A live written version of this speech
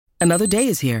Another day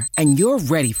is here, and you're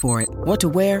ready for it. What to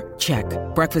wear? Check.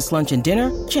 Breakfast, lunch, and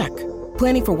dinner? Check.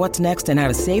 Planning for what's next and how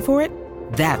to save for it?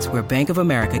 That's where Bank of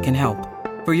America can help.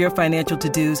 For your financial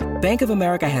to-dos, Bank of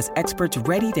America has experts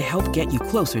ready to help get you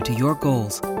closer to your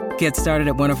goals. Get started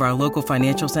at one of our local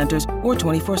financial centers or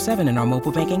 24/7 in our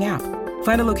mobile banking app.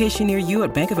 Find a location near you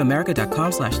at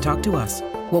bankofamerica.com/talktous.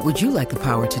 What would you like the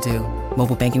power to do?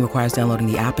 Mobile banking requires downloading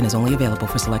the app and is only available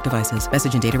for select devices.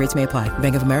 Message and data rates may apply.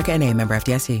 Bank of America N.A., member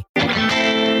FDIC.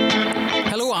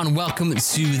 Hello and welcome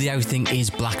to the Everything is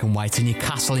Black and White, a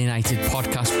Newcastle United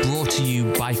podcast brought to you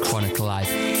by Chronicle Live.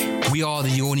 We are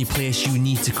the only place you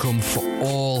need to come for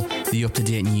all the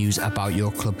up-to-date news about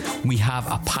your club. We have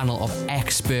a panel of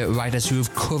expert writers who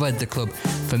have covered the club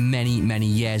for many, many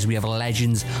years. We have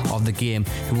legends of the game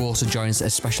who also join us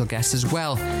as special guests, as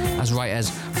well as writers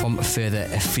from further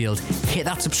afield. Hit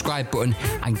that subscribe button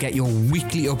and get your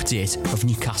weekly update of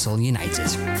Newcastle United.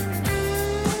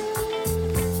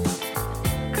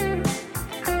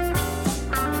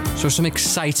 So some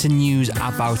exciting news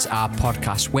about our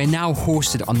podcast. We're now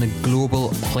hosted on the Global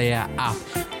Player app.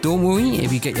 Don't worry,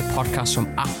 if you get your podcasts from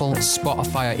Apple,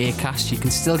 Spotify or Acast, you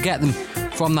can still get them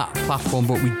from that platform,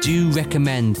 but we do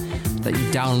recommend that you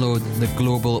download the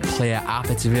Global Player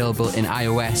app. It's available in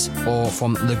iOS or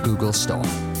from the Google Store.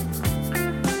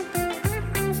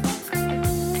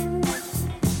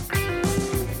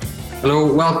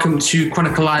 Hello, welcome to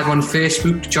Chronicle Live on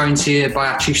Facebook, joined here by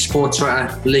our Chief Sports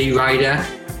Writer, Lee Ryder.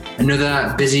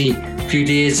 Another busy few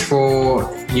days for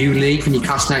you, Lee, for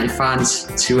Newcastle United fans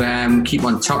to keep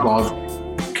on top of.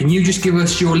 Can you just give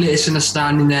us your latest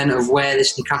understanding then of where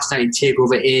this Newcastle United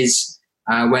takeover is,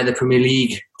 where the Premier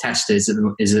League test is at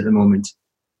the moment?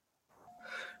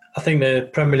 I think the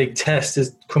Premier League test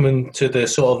is coming to the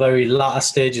sort of very latter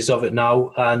stages of it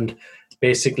now, and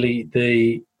basically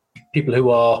the people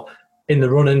who are in the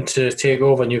running to take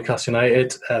over Newcastle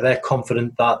United, they're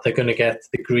confident that they're going to get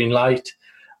the green light.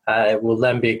 It will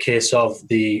then be a case of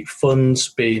the funds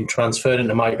being transferred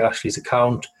into Mike Ashley's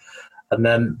account, and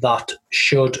then that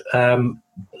should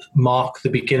mark the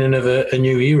beginning of a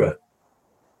new era.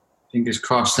 Fingers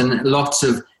crossed. And lots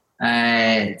of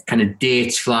kind of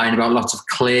dates flying about, lots of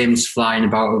claims flying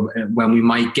about when we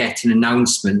might get an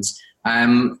announcement.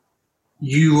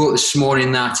 You wrote this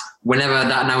morning that whenever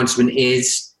that announcement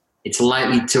is, it's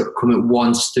likely to come at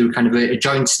once through kind of a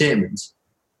joint statement.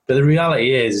 But the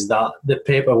reality is that the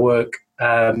paperwork,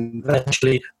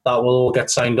 eventually that will all get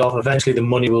signed off. Eventually the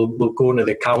money will go into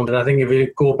the account. And I think if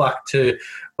you go back to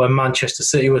when Manchester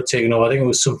City were taking over, I think it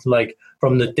was something like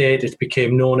from the date it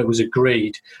became known it was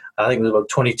agreed, I think it was about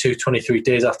 22, 23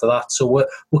 days after that. So we're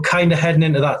kind of heading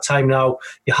into that time now.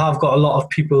 You have got a lot of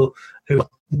people who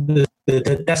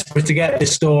they're desperate to get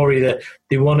this story, that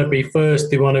they want to be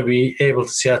first, they want to be able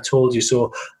to say, I told you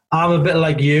so. I'm a bit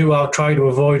like you. I'll try to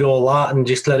avoid all that and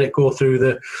just let it go through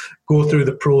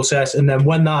the process. And then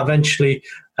when that eventually,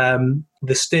 the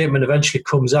statement eventually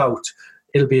comes out,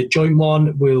 it'll be a joint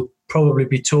one. We'll probably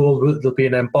be told there'll be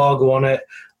an embargo on it.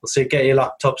 We'll say, get your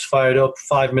laptops fired up,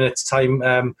 5 minutes time.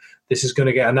 This is going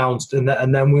to get announced. And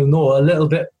then we'll know a little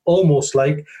bit, almost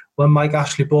like when Mike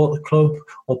Ashley bought the club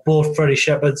or bought Freddie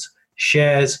Shepherd's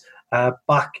shares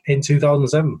back in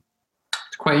 2007.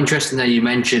 Quite interesting that you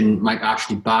mentioned Mike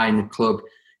Ashley buying the club,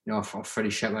 for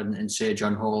Freddie Shepherd and Sir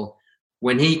John Hall.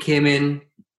 When he came in,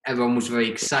 everyone was very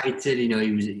excited.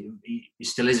 He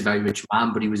still is a very rich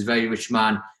man, but he was a very rich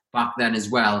man back then as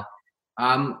well.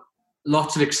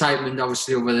 Lots of excitement,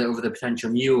 obviously, over the potential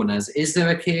new owners. Is there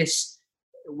a case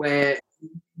where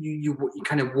you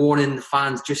kind of warning the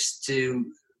fans just to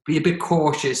be a bit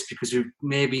cautious because we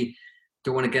maybe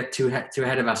don't want to get too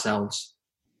ahead of ourselves?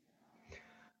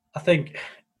 I think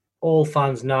all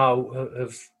fans now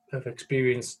have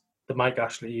experienced the Mike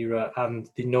Ashley era, and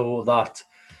they know that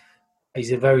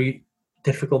he's a very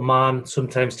difficult man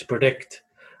sometimes to predict.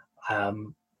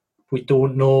 We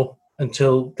don't know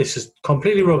until this is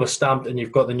completely rubber stamped and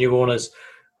you've got the new owners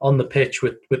on the pitch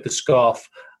with the scarf.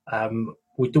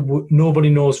 Nobody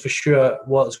knows for sure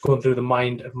what's going through the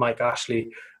mind of Mike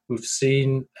Ashley. We've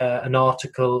seen an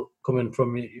article coming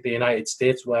from the United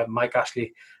States where Mike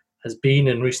Ashley has been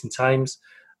in recent times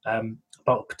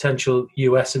about a potential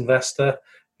US investor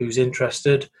who's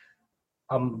interested.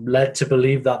 I'm led to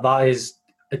believe that is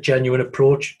a genuine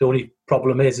approach. The only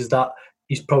problem is that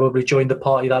he's probably joined the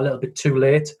party that little bit too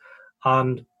late.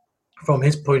 And from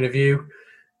his point of view,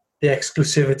 the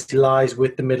exclusivity lies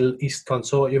with the Middle East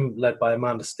Consortium led by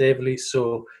Amanda Staveley.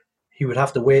 So he would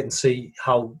have to wait and see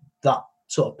how that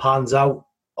sort of pans out.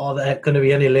 Are there going to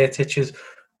be any late hitches?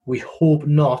 We hope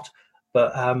not.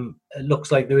 But it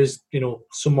looks like there is,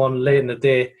 someone late in the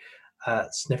day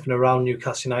sniffing around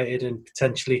Newcastle United and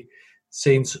potentially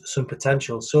seeing some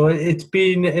potential. So it's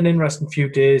been an interesting few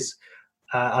days,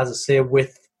 as I say,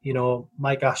 with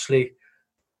Mike Ashley,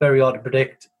 very hard to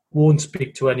predict, won't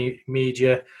speak to any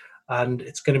media, and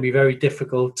it's going to be very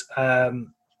difficult.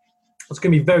 It's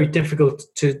going to be very difficult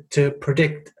to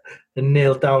predict and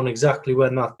nail down exactly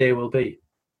when that day will be.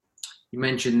 You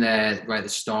mentioned there right at the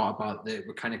start about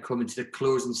we're kind of coming to the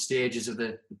closing stages of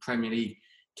the Premier League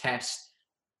test.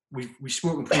 We've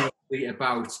spoken previously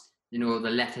about the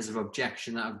letters of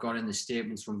objection that have gone in the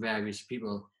statements from various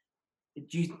people.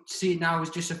 Do you see it now as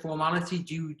just a formality?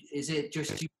 Do you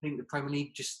think the Premier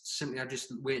League just simply are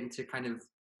just waiting to kind of,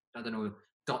 I don't know,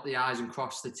 dot the I's and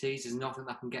cross the T's? There's nothing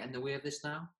that can get in the way of this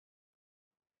now?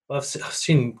 Well, I've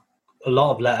seen a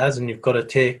lot of letters, and you've got to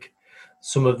take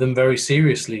some of them very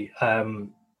seriously,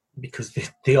 because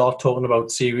they are talking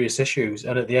about serious issues.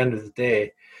 And at the end of the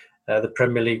day, the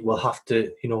Premier League will have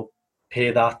to,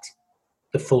 pay that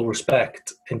the full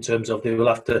respect in terms of they will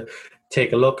have to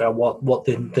take a look at what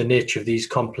the nature of these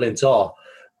complaints are.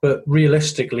 But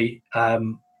realistically,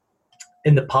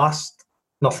 in the past,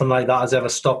 nothing like that has ever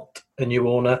stopped a new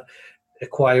owner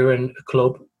acquiring a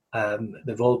club.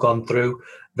 They've all gone through.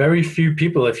 Very few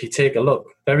people, if you take a look,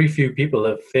 very few people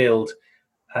have failed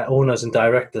owners and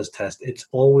directors test. It's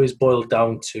always boiled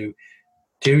down to,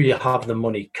 do you have the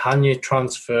money? Can you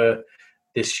transfer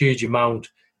this huge amount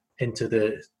into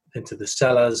the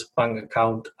seller's bank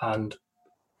account? And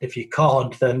if you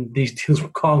can't, then these deals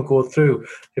can't go through.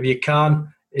 If you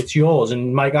can, it's yours.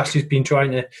 And Mike Ashley's been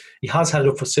he has had it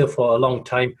up for sale for a long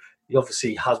time. He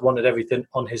obviously has wanted everything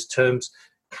on his terms,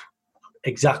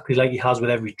 exactly like he has with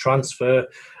every transfer,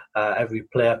 every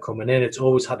player coming in. It's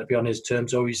always had to be on his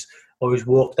terms, always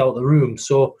walked out the room.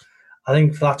 So I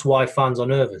think that's why fans are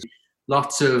nervous.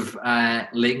 Lots of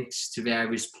links to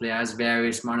various players,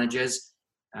 various managers.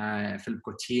 Philippe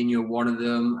Coutinho, one of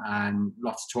them, and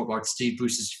lots of talk about Steve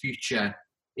Bruce's future.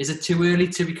 Is it too early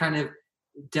to be kind of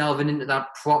delving into that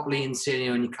properly and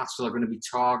saying, Newcastle are going to be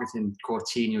targeting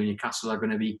Coutinho and Newcastle are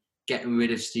going to be getting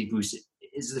rid of Steve Bruce?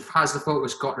 Has the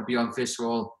focus got to be on, first of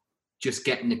all, just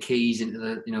getting the keys into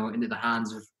the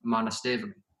hands of Amanda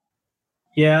Staveley?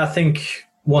 Yeah, I think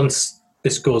once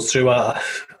this goes through, I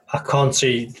can't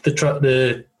see the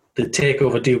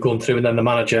takeover deal going through and then the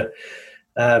manager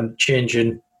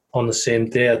changing on the same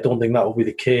day. I don't think that will be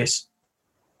the case.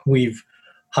 We've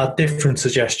had different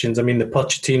suggestions. I mean, the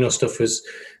Pochettino stuff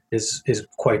is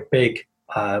quite big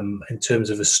in terms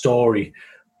of a story,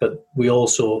 but we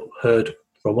also heard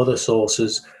from other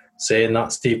sources saying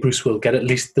that Steve Bruce will get at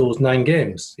least those 9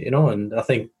 games, and I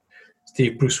think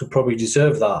Steve Bruce would probably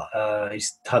deserve that.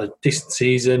 He's had a decent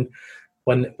season.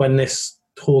 When this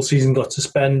whole season got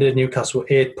suspended, Newcastle were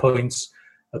 8 points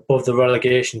above the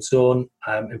relegation zone.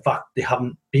 In fact, they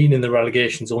haven't been in the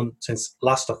relegation zone since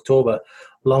last October,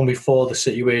 long before the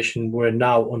situation we're in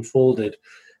now unfolded.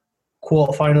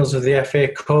 Quarterfinals of the FA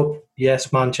Cup,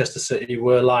 yes, Manchester City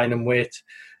were lying in wait,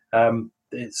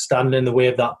 standing in the way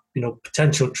of that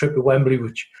potential trip to Wembley,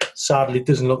 which sadly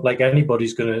doesn't look like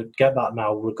anybody's going to get that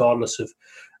now, regardless of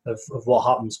what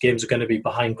happens. Games are going to be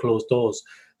behind closed doors.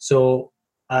 So,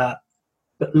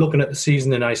 but looking at the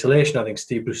season in isolation, I think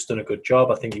Steve Bruce has done a good job.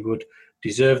 I think he would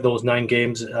deserve those 9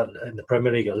 games in the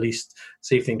Premier League at least,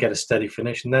 see if they can get a steady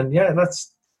finish. And then,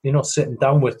 that's, sitting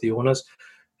down with the owners.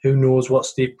 Who knows what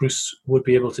Steve Bruce would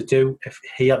be able to do if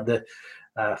he had the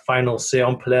final say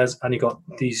on players and he got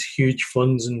these huge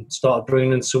funds and started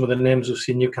bringing in some of the names we've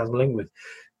seen Newcastle linked with.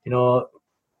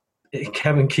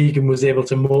 Kevin Keegan was able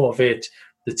to motivate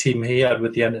the team he had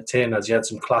with the entertainers. He had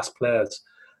some class players.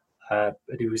 But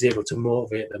he was able to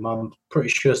motivate them. I'm pretty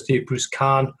sure Steve Bruce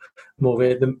can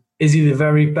motivate them. Is he the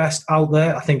very best out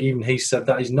there? I think even he said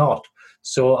that he's not.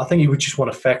 So I think he would just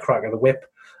want a fair crack at the whip.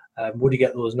 Would he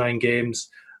get those 9 games?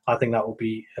 I think that would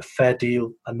be a fair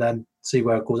deal, and then see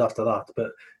where it goes after that.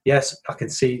 But yes, I can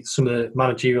see some of the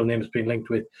managerial names being linked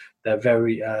with. They're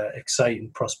very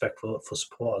exciting prospect for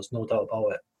supporters, no doubt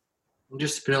about it.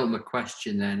 Just a penultimate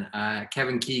question then.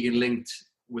 Kevin Keegan linked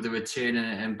with a return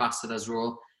and ambassador's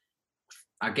role.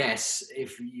 I guess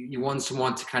if you want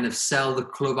someone to kind of sell the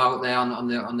club out there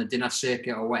on the dinner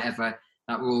circuit or whatever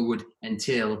that role would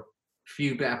entail, a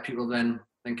few better people than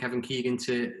Kevin Keegan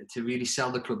to really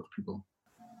sell the club to people.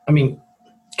 I mean,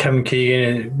 Kevin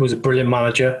Keegan was a brilliant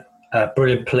manager, a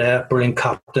brilliant player, brilliant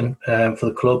captain for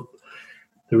the club.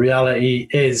 The reality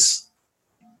is,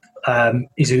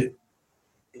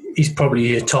 he's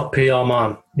probably a top PR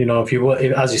man. If you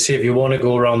want to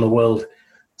go around the world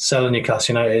selling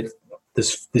Newcastle United,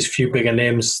 there's few bigger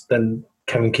names than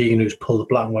Kevin Keegan who's pulled the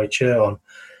black and white shirt on.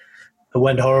 It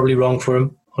went horribly wrong for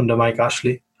him under Mike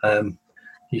Ashley.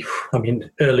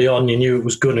 Early on you knew it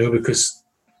was going to, because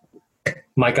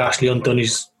Mike Ashley undone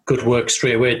his good work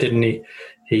straight away, didn't he?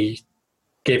 He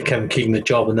gave Kevin Keegan the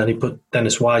job, and then he put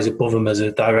Dennis Wise above him as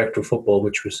a director of football,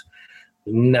 which was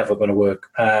never going to work.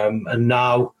 And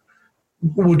now,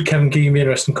 would Kevin Keegan be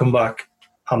interested in come back?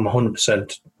 I'm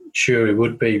 100% sure he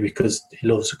would be, because he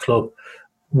loves the club.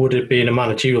 Would it be in a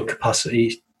managerial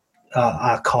capacity?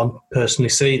 I can't personally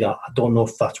see that. I don't know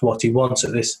if that's what he wants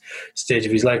at this stage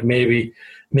of his life. Maybe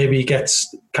he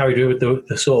gets carried away with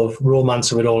the sort of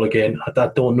romance of it all again. I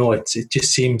don't know. It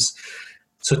just seems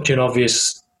such an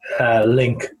obvious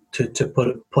link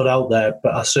to put out there.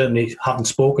 But I certainly haven't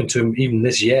spoken to him even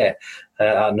this year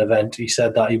at an event. He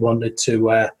said that he wanted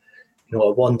to,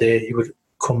 one day he would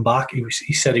come back.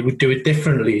 He said he would do it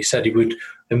differently. He said he would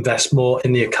invest more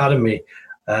in the academy.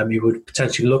 He would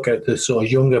potentially look at the sort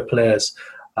of younger players.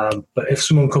 But if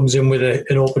someone comes in with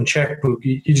an open checkbook,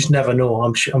 you just never know.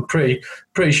 I'm pretty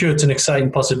sure it's an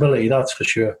exciting possibility, that's for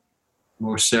sure.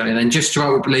 Most certainly. And then just to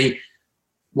wrap up, Lee,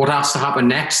 what has to happen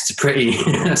next? It's a pretty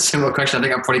similar question. I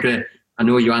think I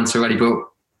know your answer already, but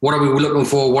what are we looking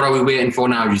for? What are we waiting for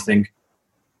now, do you think?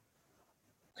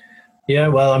 Yeah,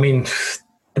 well,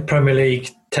 the Premier League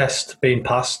test being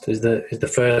passed is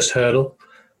the first hurdle.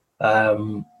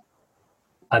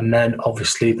 And then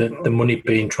obviously the money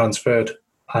being transferred.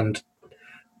 And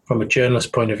from a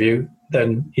journalist point of view,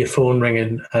 then your phone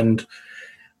ringing and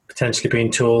potentially being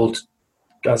told,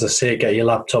 as I say, get your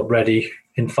laptop ready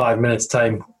in 5 minutes'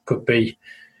 time could be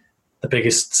the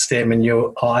biggest statement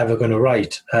you are ever going to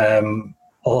write,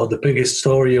 or the biggest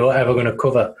story you're ever going to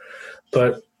cover.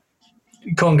 But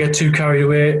you can't get too carried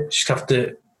away. You just have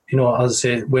to, as I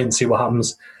say, wait and see what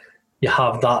happens. You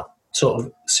have that sort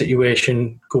of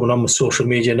situation going on with social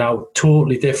media now,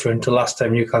 totally different to last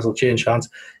time Newcastle changed hands.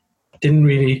 Didn't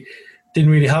really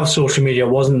have social media.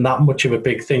 It wasn't that much of a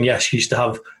big thing. Yes, you used to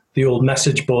have the old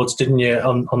message boards, didn't you,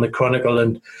 on the Chronicle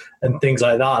and things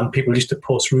like that, and people used to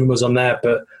post rumours on there,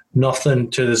 but nothing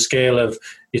to the scale of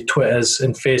your Twitters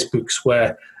and Facebooks,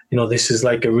 where this is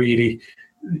like a really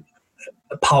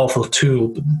powerful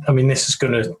tool. This is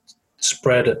going to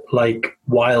spread like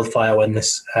wildfire when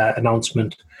this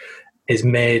announcement is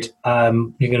made.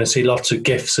 You're going to see lots of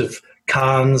GIFs of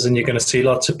cans, and you're going to see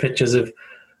lots of pictures of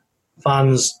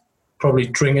fans probably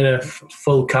drinking a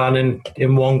full can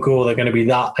in one go. They're going to be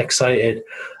that excited.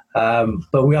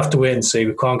 But we have to wait and see.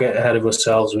 We can't get ahead of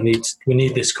ourselves. We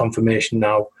need this confirmation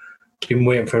now. We've been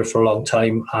waiting for it for a long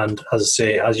time. And as I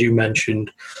say, as you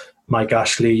mentioned, Mike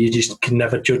Ashley, you just can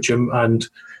never judge him. And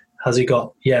has he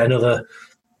got yet another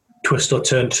twist or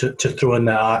turn to throw in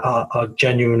there? I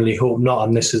genuinely hope not,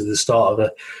 and this is the start of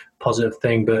a positive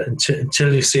thing. But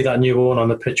until you see that new one on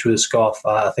the pitch with a scarf,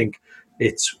 I think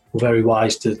it's very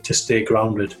wise to stay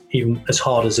grounded, even as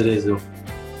hard as it is, though.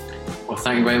 Well,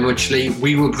 thank you very much, Lee.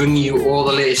 We will bring you all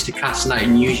the latest Newcastle United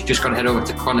news. You just got to head over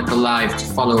to Chronicle Live to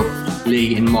follow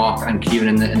Lee and Mark and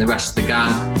Kieran and the rest of the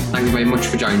gang. Thank you very much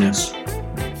for joining us.